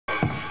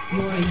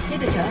Your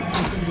inhibitor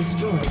has been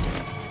destroyed.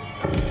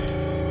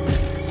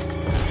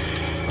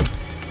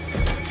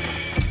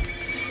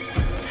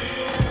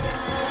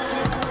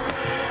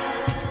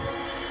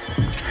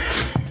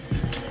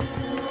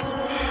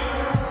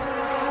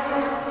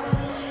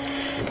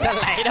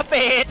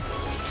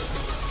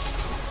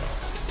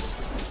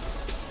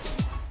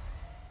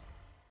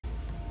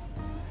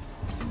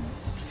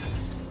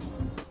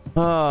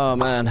 Oh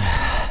man.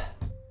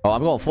 Oh,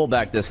 I'm going full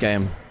back this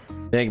game.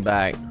 Big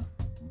back.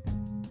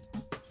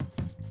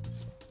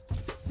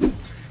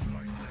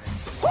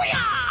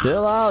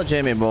 Chill out,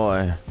 Jamie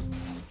boy.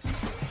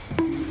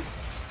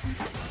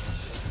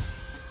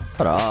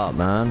 What up,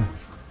 man?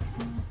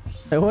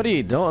 Hey, what are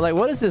you doing? Like,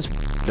 what is this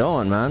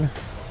doing, man?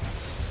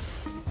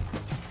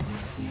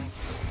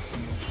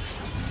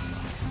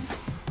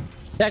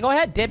 Yeah, go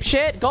ahead,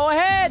 dipshit. Go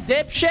ahead,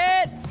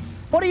 dipshit.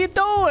 What are you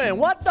doing?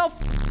 What the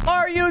f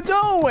are you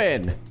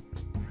doing?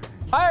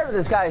 Tired of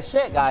this guy's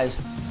shit, guys.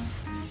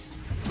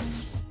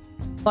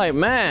 Like,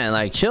 man,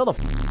 like, chill the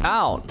f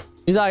out.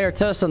 He's out here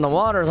testing the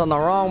waters on the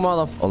wrong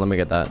mother. Oh, let me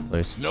get that,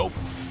 please. Nope.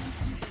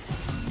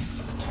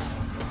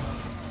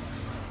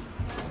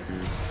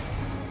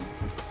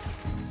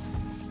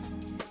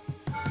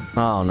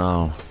 Oh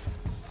no.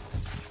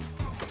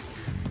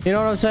 You know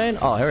what I'm saying?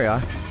 Oh, here we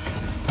are.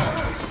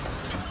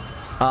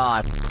 Oh, I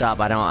f***ed up.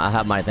 I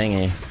have my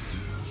thingy.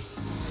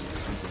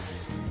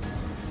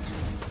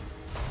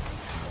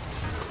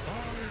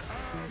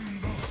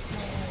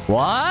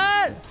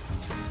 What?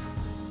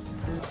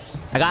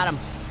 I got him.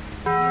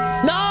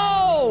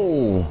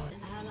 No!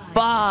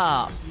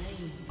 Fuck.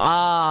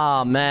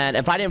 Oh, man.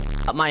 If I didn't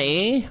f*** up my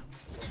E...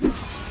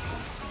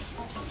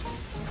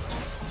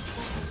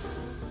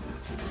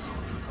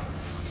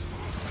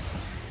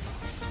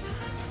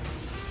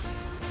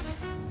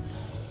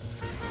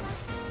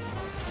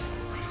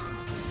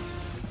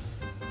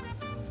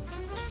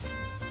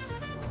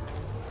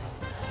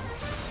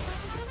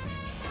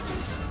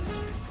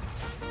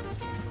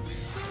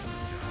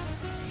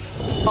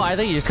 Oh, I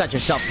think you just got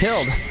yourself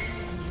killed.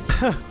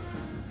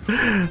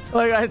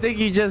 Like, I think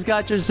you just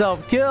got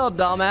yourself killed,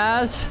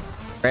 dumbass.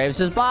 Graves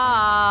is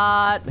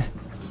bot.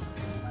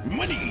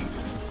 Money.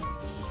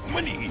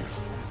 Money.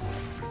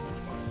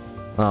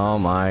 Oh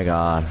my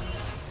god.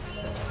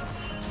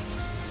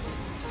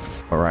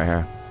 We're right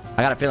here.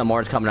 I got a feeling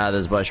more's coming out of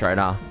this bush right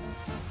now.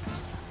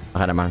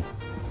 Ahead of mine.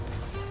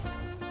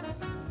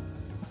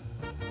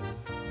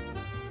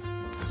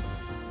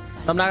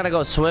 I'm not gonna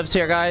go Swifts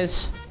here,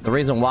 guys. The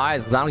reason why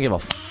is because I don't give a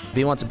f. If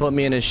he wants to put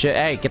me in his shit,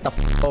 hey, get the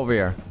f over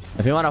here.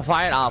 If you want to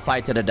fight, I'll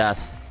fight to the death.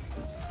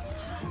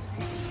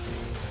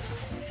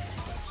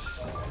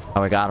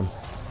 Oh, we got him.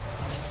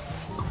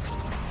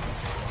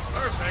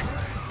 Perfect.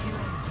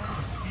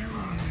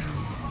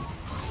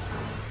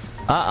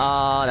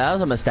 Uh-oh, that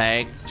was a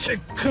mistake.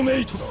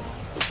 Checkmate.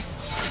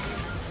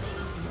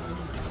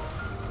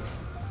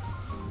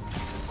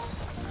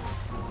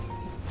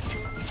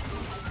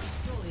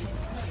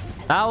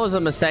 That was a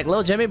mistake.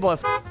 Little Jimmy boy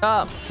f***ed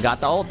up. Got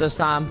the ult this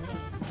time.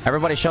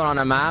 Everybody shown on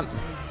the map.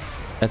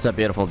 It's a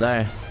beautiful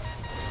day.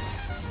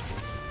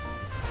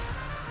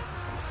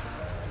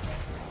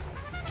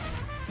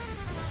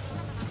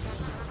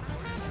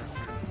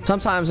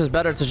 Sometimes it's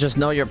better to just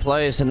know your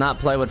place and not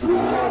play with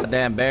the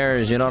damn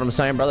bears. You know what I'm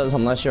saying, brothers?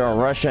 Unless you're a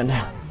Russian.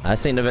 I've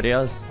seen the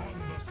videos.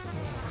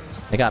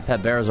 They got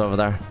pet bears over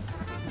there.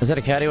 Is it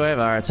a caddy wave?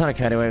 Alright, it's not a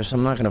caddy wave, so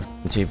I'm not gonna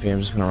TP. I'm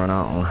just gonna run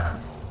out.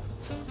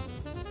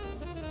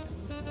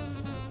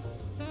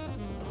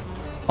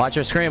 Watch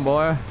your screen,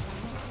 boy.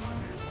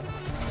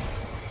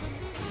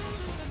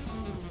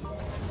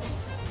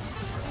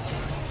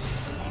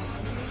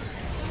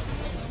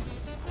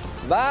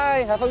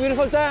 Bye. Have a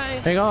beautiful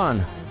time. Hang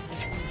on.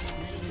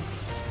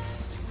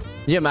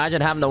 Can you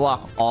imagine having to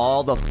walk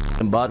all the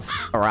f***ing butt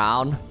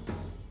around?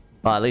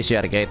 Well, at least you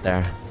had a gate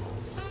there.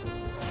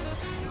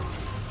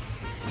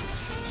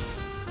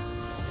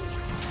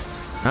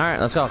 Alright,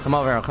 let's go. Come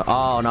over here.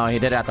 Oh, no, he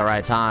did it at the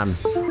right time.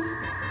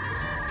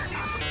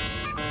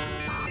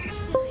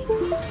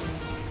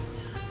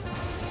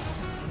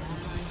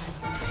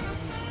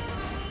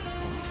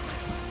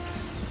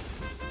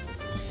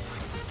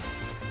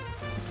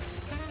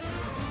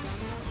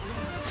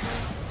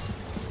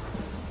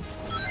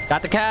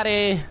 Got the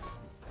caddy.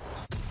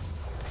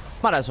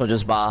 Might as well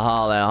just buy a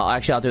haul.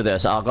 Actually, I'll do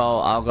this. I'll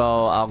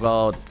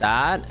go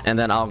that, and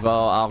then I'll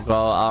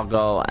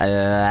go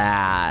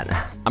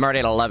that. I'm already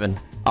at 11.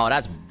 Oh,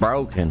 that's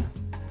broken.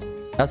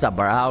 That's a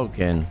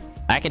broken.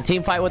 I can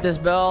team fight with this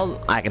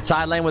build. I can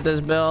side lane with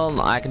this build.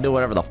 I can do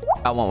whatever the f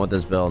I want with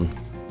this build.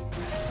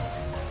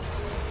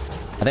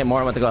 I think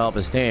Moore went to go help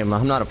his team.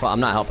 I'm not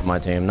helping my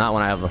team. Not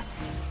when I have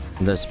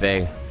this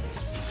big.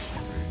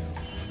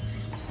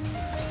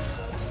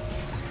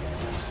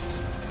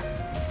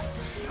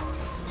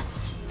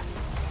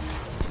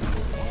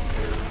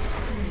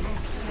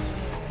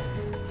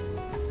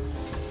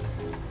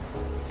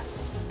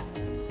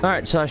 All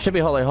right, so I should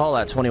be holy hole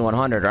at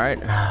 2100, right?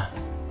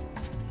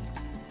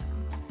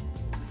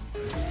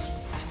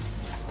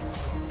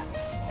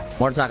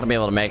 Ward's not gonna be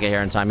able to make it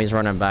here in time. He's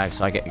running back,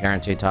 so I get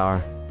guaranteed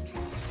tower.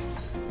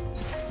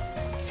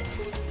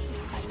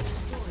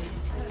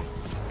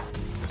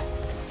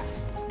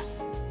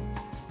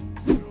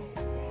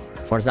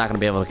 Ward's not gonna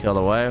be able to kill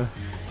the wave.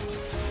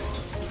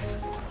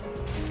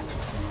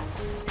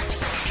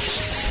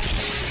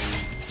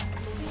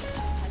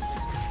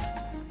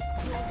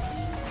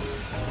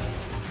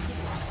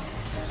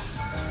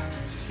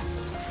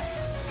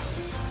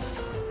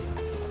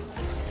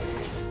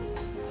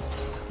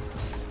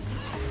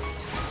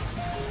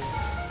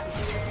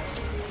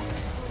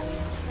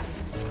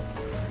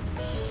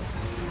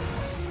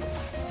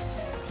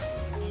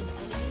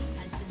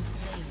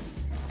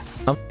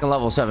 I'm fucking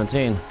level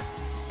 17.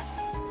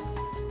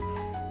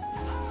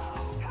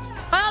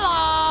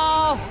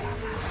 Hello!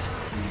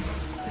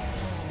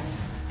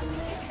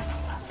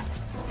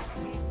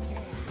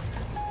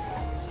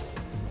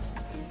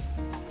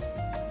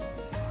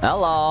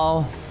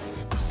 Hello.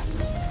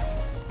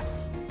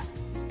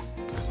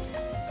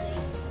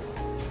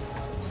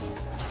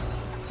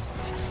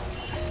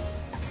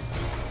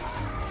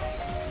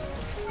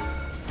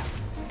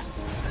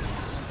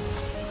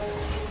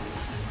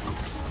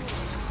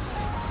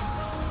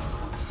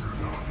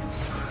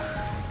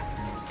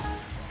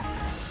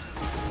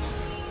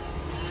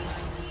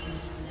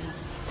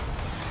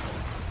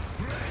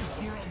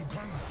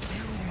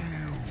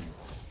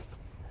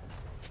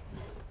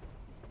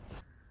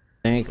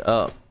 Think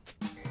up.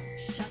 You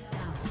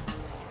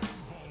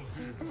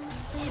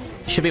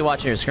should be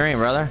watching your screen,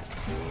 brother.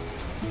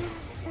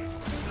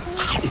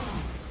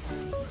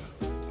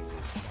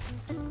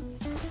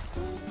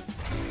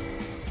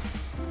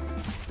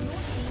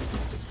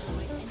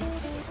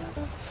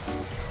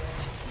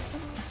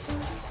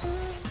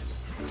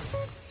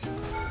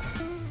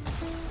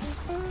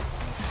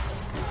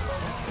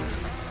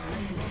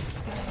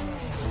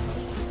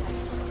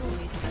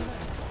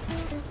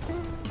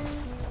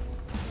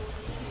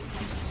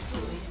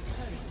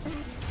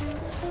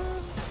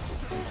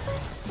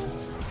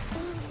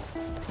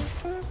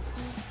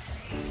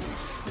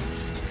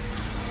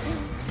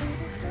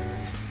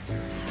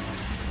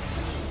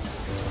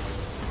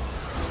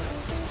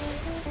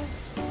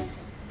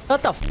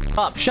 Shut the f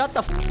up. Shut the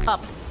f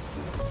up.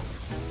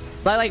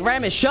 Like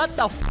Ramis, shut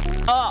the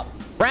f up.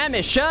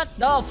 Ramis, shut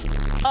the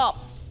f up.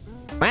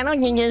 Why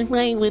don't you just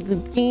play with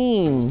the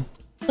team?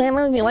 Why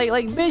don't you,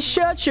 like, bitch,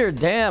 shut your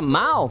damn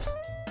mouth.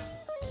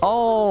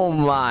 Oh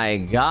my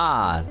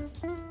god.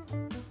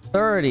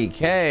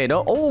 30K.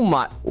 No, oh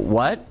my,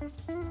 what?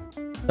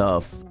 The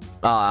f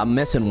I'm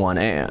missing one.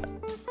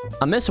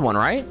 I'm missing one,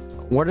 right?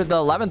 Where did the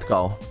 11th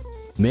go?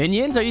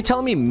 Minions? Are you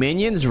telling me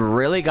minions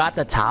really got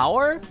the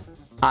tower?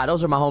 Ah,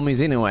 those are my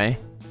homies anyway.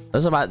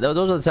 Those are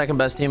the second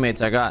best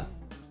teammates I got.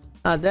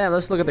 Ah, damn,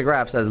 let's look at the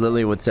graphs, as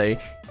Lily would say.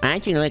 Why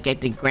don't you look at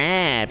the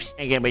graphs?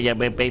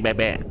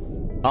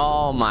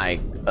 Oh my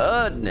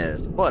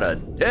goodness, what a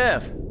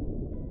diff.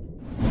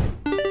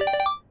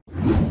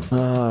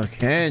 Oh,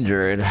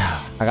 Kindred.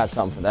 I got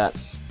something for that.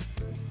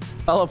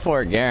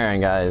 Teleport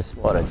Garen, guys.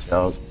 What a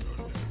joke.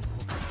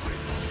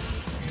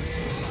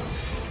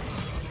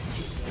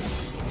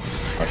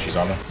 Oh, she's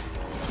on me.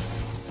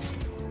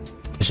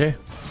 Is she?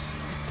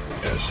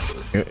 Yes.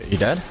 You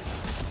dead?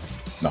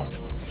 No.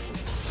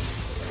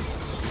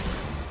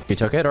 You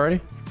took it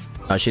already?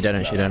 Oh, she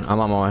didn't. She didn't. I'm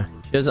on my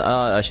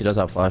way. She does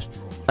have flash.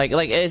 Like,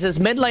 is this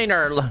mid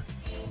laner?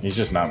 He's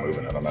just not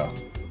moving. I don't know.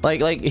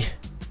 Like. All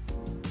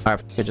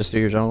right, just do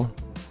your jungle.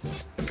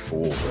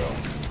 Fool, bro.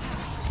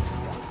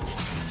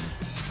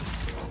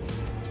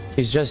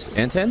 He's just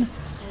inting?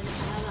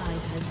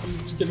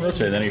 Just didn't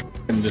rotate, then he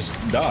f***ing just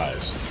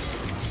dies.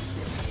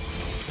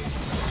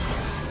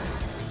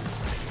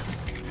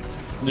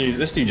 Jeez,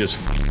 this dude just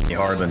f***ing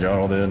harder than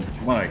Jungle did.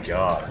 My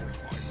god.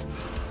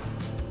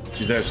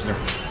 She's there, she's there.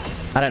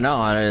 I didn't know.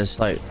 I just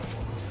like,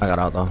 I got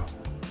out though.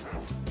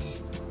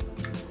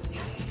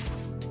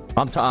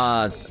 I'm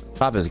top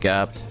is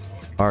gapped,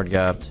 hard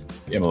gapped.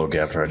 Yeah, I'm a little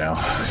gapped right now.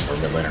 For a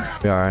mid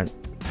laner. Be all right.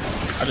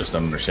 I just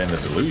don't understand the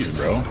delusion,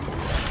 bro.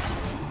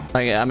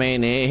 Like, I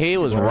mean, he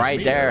was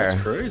right there.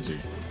 That's crazy.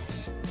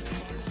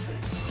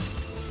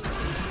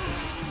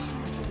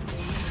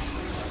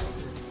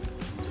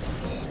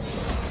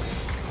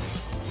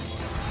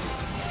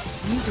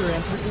 User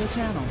entered your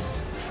channel.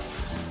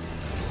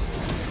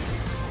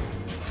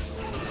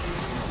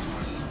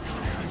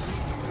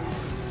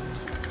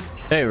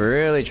 They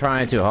really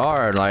trying too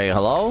hard. Like,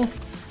 hello?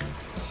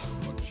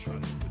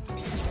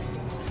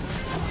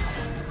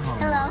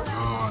 Hello?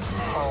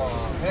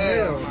 Oh,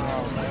 hell no,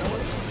 man.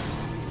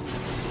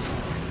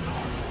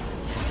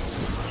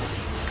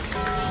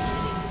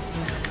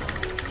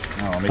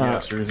 Oh, let me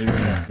guess.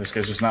 This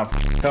guy's just not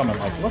coming.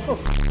 Like, what the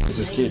f is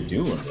this kid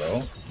doing,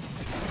 bro?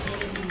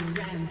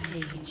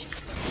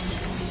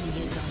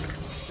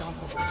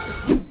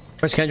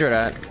 Where's Kindred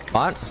at?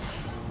 Bot?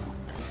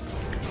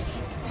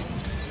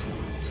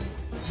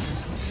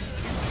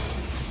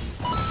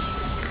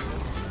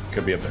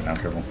 Could be up there now,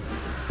 careful.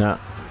 Yeah.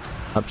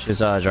 Up, she's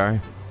Jari.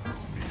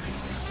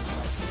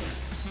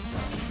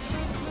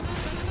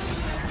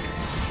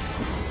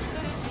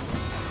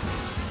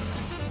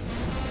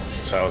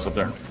 house up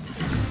there.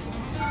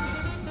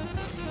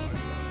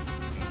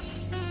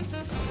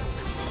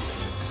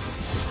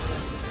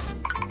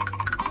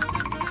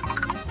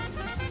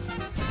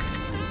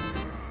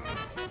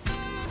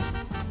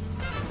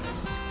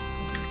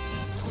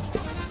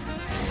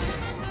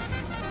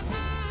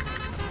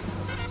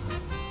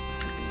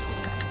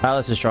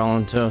 Palace is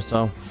trolling too,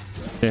 so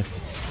yeah.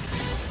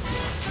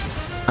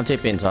 I'm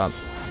TPing top.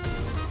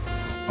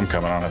 I'm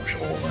coming on up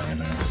shoulder or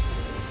anything.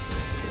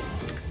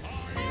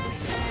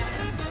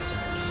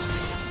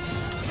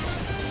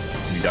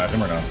 You dive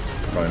him or no?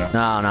 Probably not.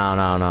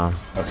 No.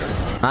 Okay.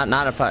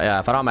 Not if I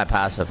if I don't have my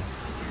passive.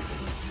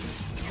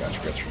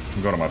 Gotcha.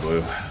 I'm going to my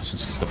blue.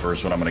 Since it's the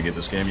first one I'm gonna get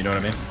this game, you know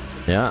what I mean?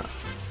 Yeah.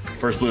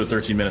 First blue at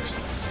 13 minutes.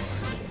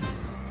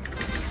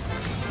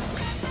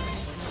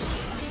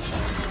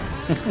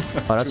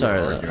 Oh, that's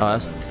alright. Oh,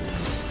 that's...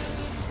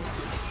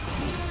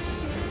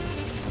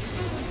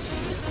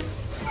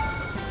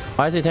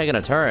 Why is he taking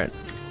a turret?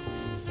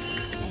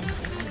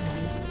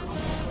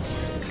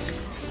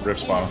 Rip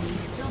spawn.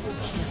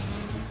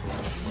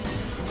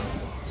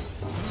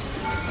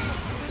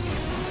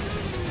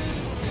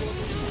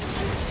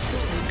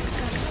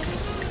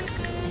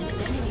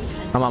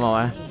 I'm on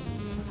my way.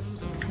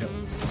 Yep.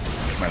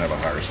 Might have a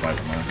higher snipe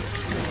than that.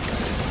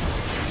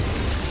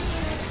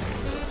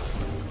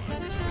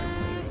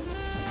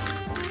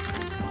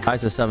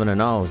 Ice is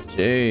 7-0.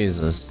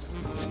 Jesus.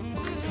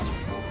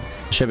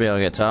 Should be able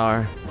to get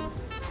tower.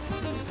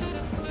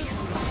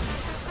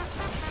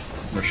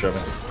 We're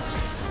shoving.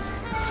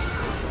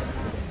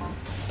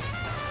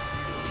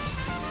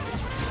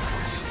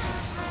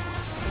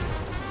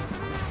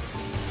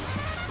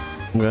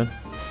 I'm good.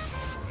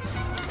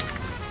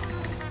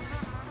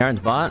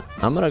 Aaron's bot.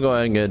 I'm gonna go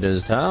ahead and get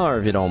his tower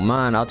if you don't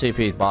mind. I'll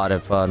TP bot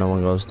if no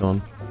one goes to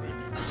him.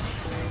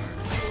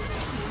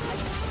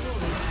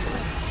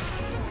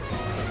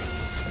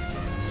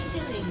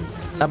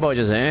 That boy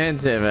just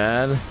inted,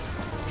 man.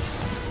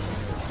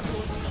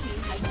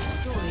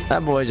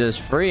 That boy just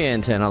free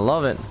intent. I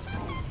love it.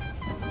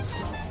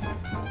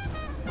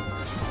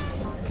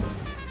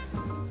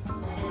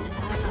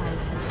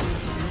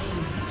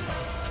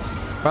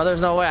 Bro,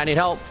 there's no way. I need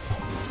help.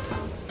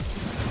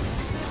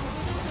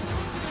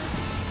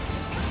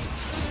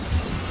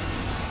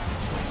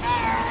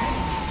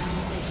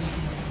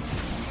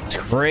 It's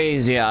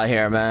crazy out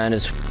here, man.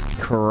 It's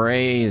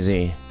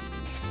crazy.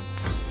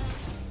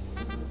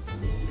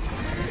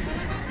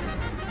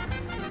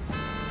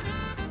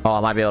 Oh, I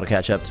might be able to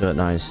catch up to it.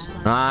 Nice.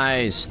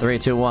 Nice. 3,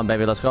 2, 1,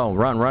 baby. Let's go.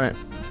 Run it.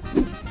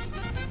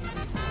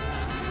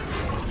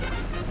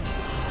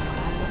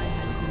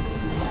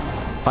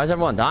 Why is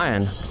everyone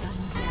dying?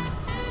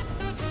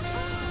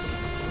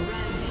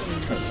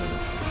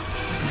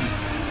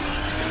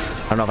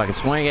 I don't know if I can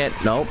swing it.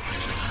 Nope.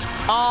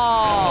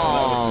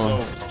 Oh! That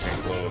was so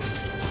fucking close.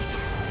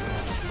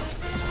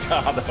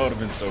 God, that would have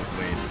been so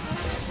clean.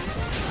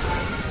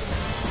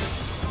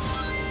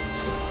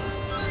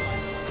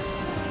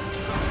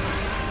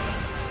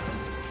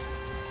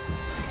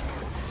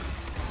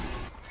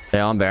 They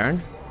on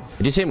Baron?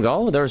 Did you see him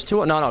go? There was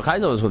two. No,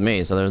 Kaizo was with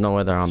me, so there's no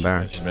way they're on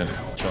Baron. Just mid.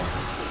 Chill.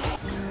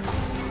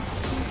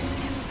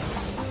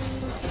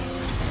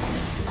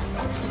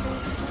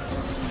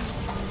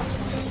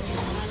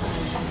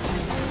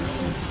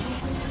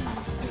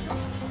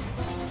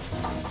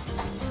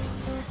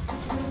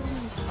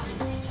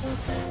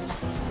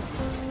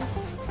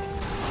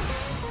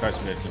 Guys,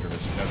 mid. Look at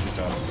this. That's the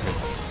top.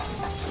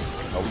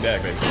 Oh, we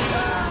back, baby.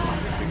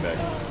 Big back.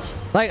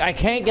 Like, I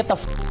can't get the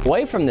f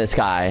away from this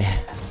guy.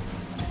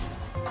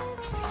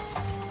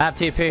 I have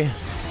TP.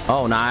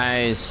 Oh,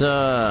 nice.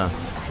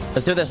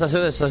 Let's do this.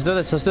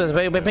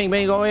 Bang,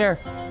 bang, go over here.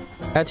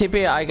 I got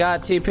TP. I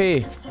got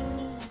TP.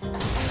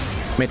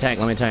 Let me tank.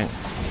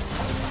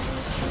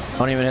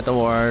 Don't even hit the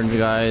ward, you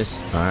guys.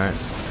 All right.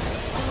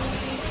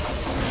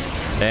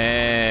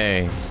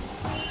 Hey.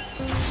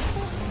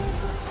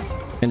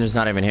 Ninja's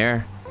not even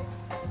here.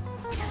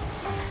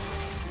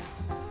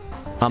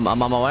 I'm on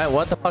my way.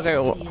 What the fuck are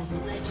you?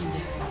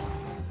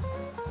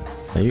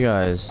 You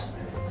guys.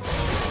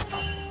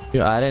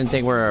 I didn't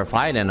think we were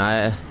fighting.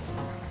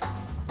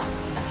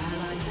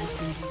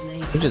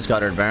 We just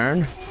got her,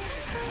 Baron.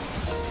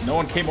 No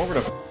one came over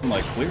to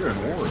like clear and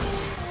ward.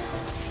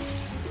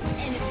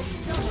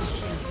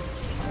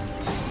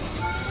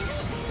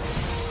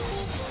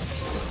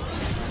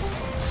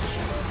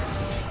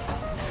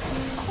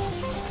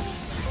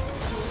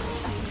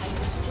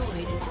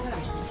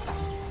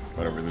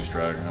 Whatever, we lose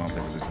dragon. I don't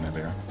think we're losing it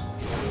there.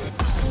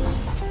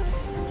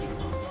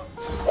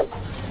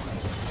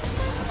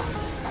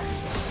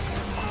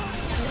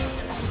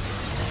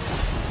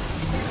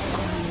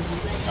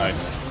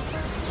 Nice.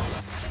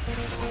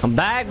 I'm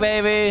back,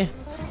 baby.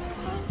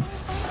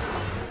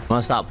 I'm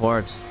gonna stop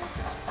ports.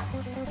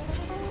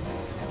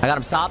 I got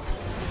him stopped.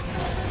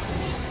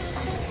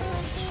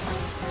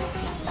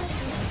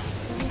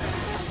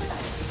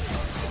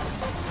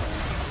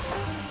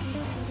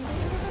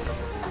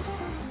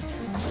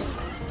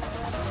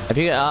 If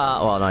you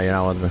well, no, you're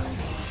not with me.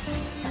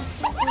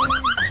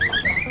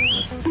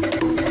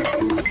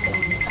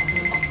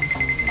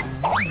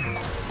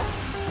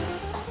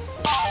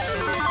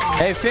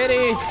 Hey,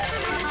 Fitty.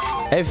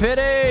 Hey,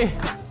 Fitty.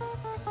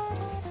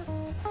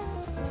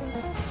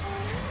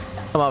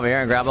 Come over here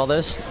and grab all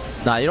this.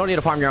 Nah, you don't need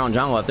to farm your own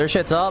jungle. If their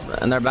shit's up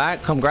and they're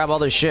back, come grab all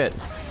this shit.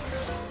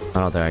 I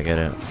don't think I get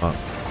it. Oh.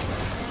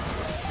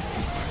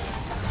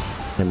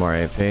 Need more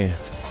AP.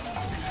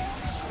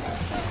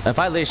 If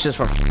I leash this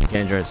for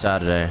Kendra, it's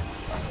Saturday.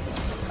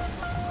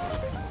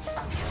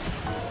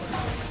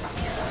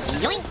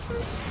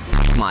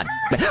 Come on.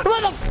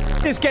 What the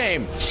f this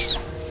game?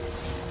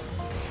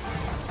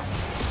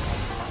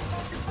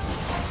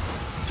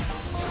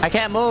 I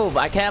can't move.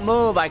 I can't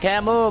move. I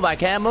can't move. I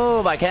can't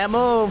move. I can't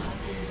move.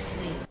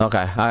 Okay,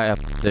 I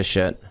have this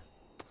shit.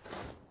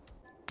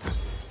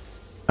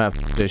 I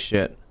have this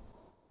shit.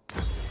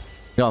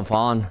 Going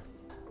fawn.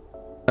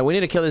 We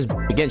need to kill this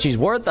again. She's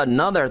worth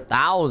another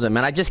 1,000,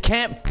 man. I just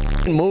can't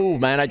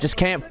move, man. I just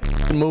can't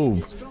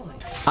move.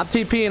 I'm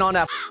TPing on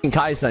that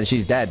Kaisa and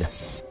she's dead.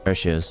 There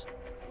she is.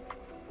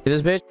 See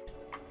this bitch?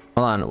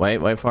 Hold on.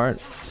 Wait for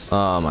it.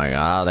 Oh my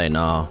god. How they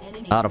know?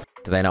 How the f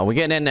do they know? We're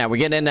getting in there. We're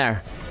getting in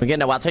there. We're getting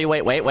there. Well, I'll tell you.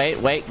 Wait.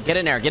 Get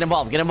in there. Get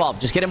involved. Get involved.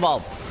 Just get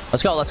involved.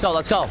 Let's go. Let's go.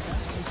 Let's go.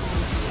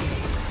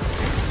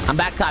 I'm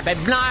backside,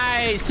 baby.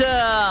 Nice.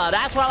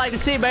 That's what I like to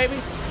see, baby.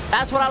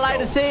 That's what I like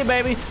to see,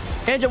 baby.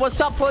 Andrew, what's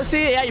up, pussy?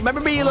 Yeah, you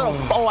remember me, you little...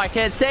 Oh, I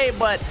can't say it,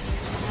 but...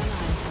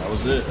 That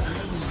was it.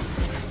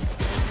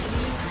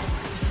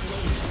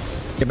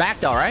 You're back,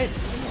 though, right?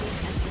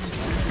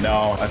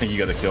 No, I think you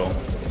got the kill.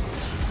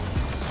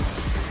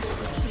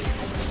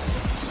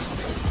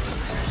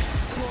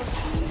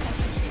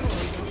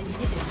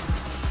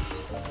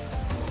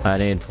 I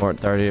need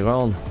 430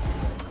 gold.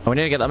 Oh, we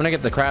need to get... I'm gonna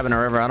get the crab in the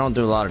river. I don't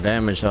do a lot of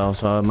damage, though,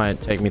 so it might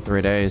take me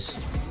 3 days.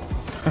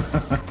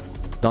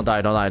 Don't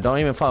die, don't die. Don't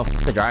even fuck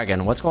the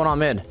dragon. What's going on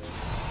mid?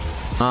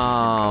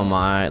 Oh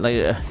my,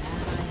 like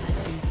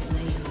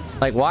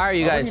why are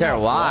you guys there?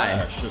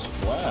 Why? Flash, just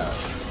flash.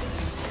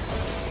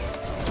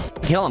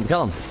 Kill him.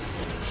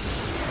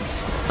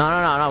 No.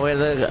 I'm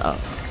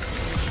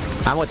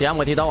with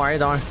you. Don't worry.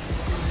 Do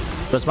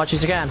as much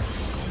as you can.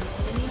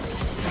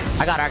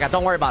 I got her.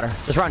 Don't worry about her.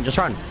 Just run.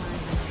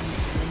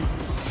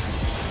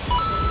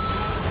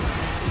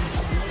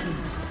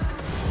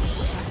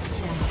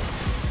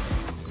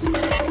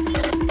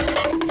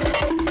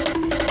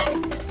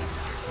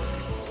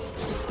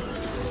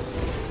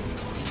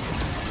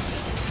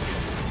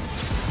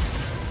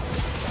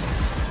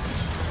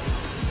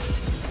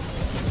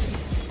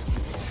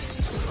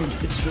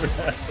 Get your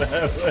ass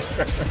out of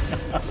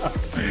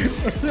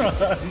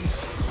there.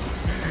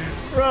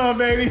 Run,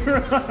 baby,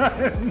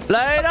 run.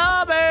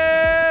 Later,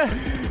 man.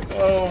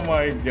 Oh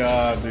my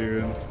god,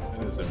 dude.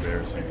 That is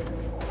embarrassing.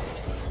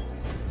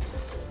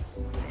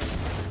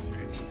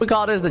 We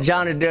call this the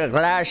Johnny Depp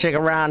classic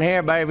around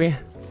here, baby.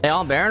 They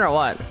on Baron or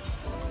what?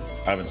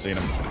 I haven't seen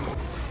him.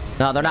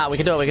 No, they're not. We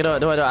can do it. Do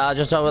it. I'll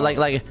just do it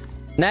like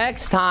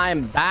next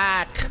time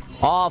back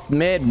off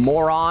mid,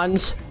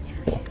 morons.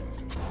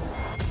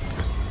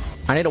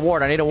 I need a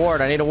ward.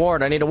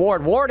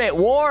 Ward it.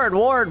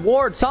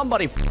 Ward.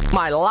 Somebody f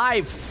my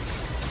life.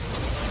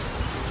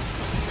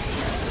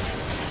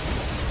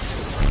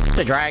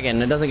 The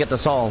dragon. It doesn't get the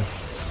soul.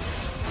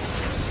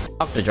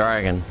 Fuck the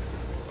dragon.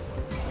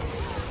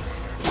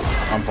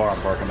 I'm far.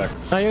 Come back.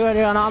 No, you're good.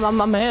 Yeah, no,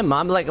 I'm him.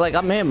 I'm like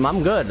I'm him.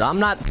 I'm good. I'm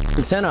not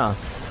Senna.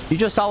 You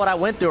just saw what I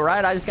went through,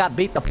 right? I just got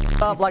beat the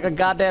f up like a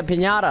goddamn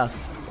piñata.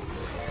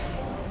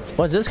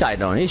 What's this guy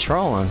doing? He's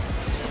trolling.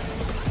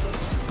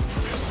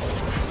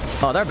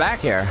 Oh, they're back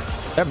here.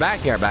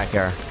 Back here. I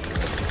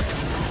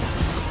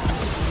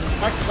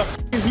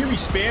can hear me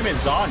spamming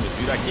Zonias,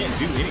 dude. I can't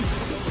do anything.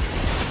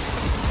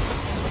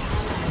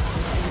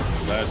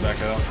 Zaz back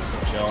up.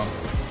 Chilling.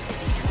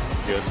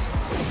 Good.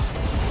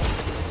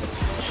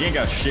 She ain't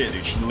got shit,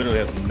 dude. She literally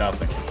has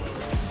nothing.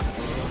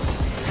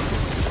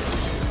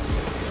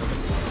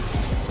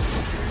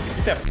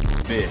 Get that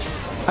bitch.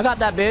 I got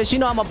that bitch. You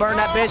know I'm gonna burn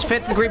that bitch.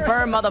 5th degree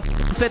burn, mother.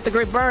 5th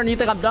degree burn. You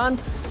think I'm done?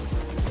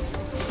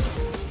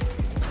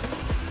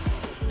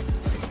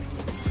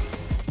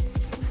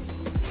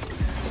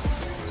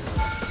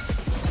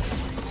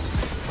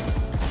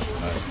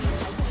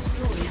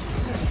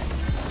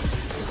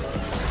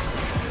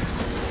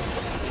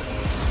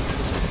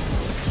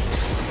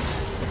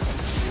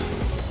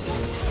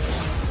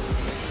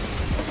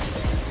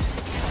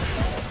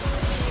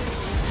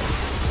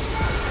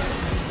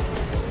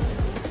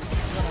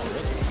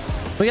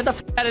 We get the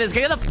f out of this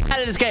game. Get the f out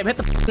of this game. Hit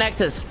the f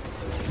Nexus.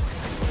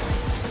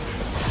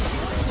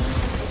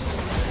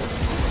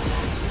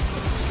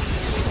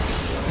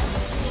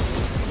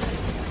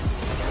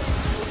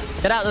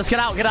 Get out. Let's get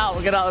out.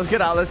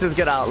 Let's just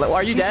get out.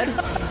 Are you dead?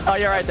 Oh,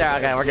 you're right there.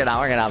 Okay, we're getting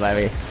out,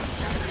 baby.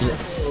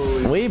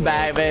 We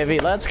back, baby.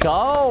 Let's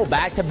go.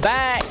 Back to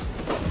back.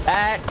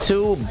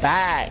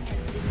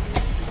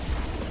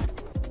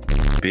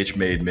 Bitch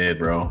made mid,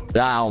 bro.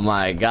 Oh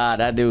my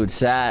god, that dude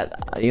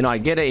sat. You know, I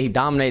get it. He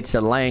dominates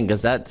the lane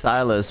because that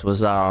Silas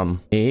was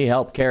he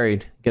helped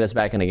carry get us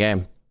back in the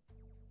game.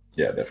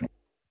 Yeah, definitely.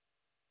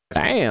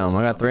 Damn,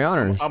 I got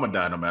 300. I'm gonna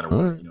die no matter what. You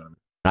know what I mean?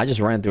 I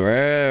just ran through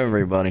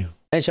everybody.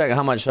 Hey, check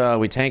how much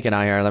we tanking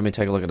out here. Let me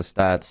take a look at the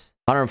stats.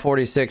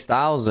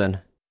 146,000.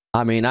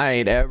 I mean, I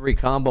ate every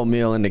combo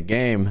meal in the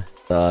game.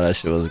 Oh, that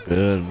shit was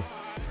good.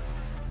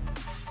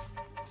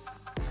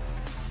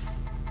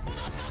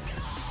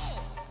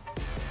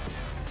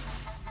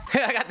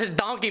 I got this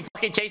donkey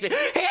fucking chasing me.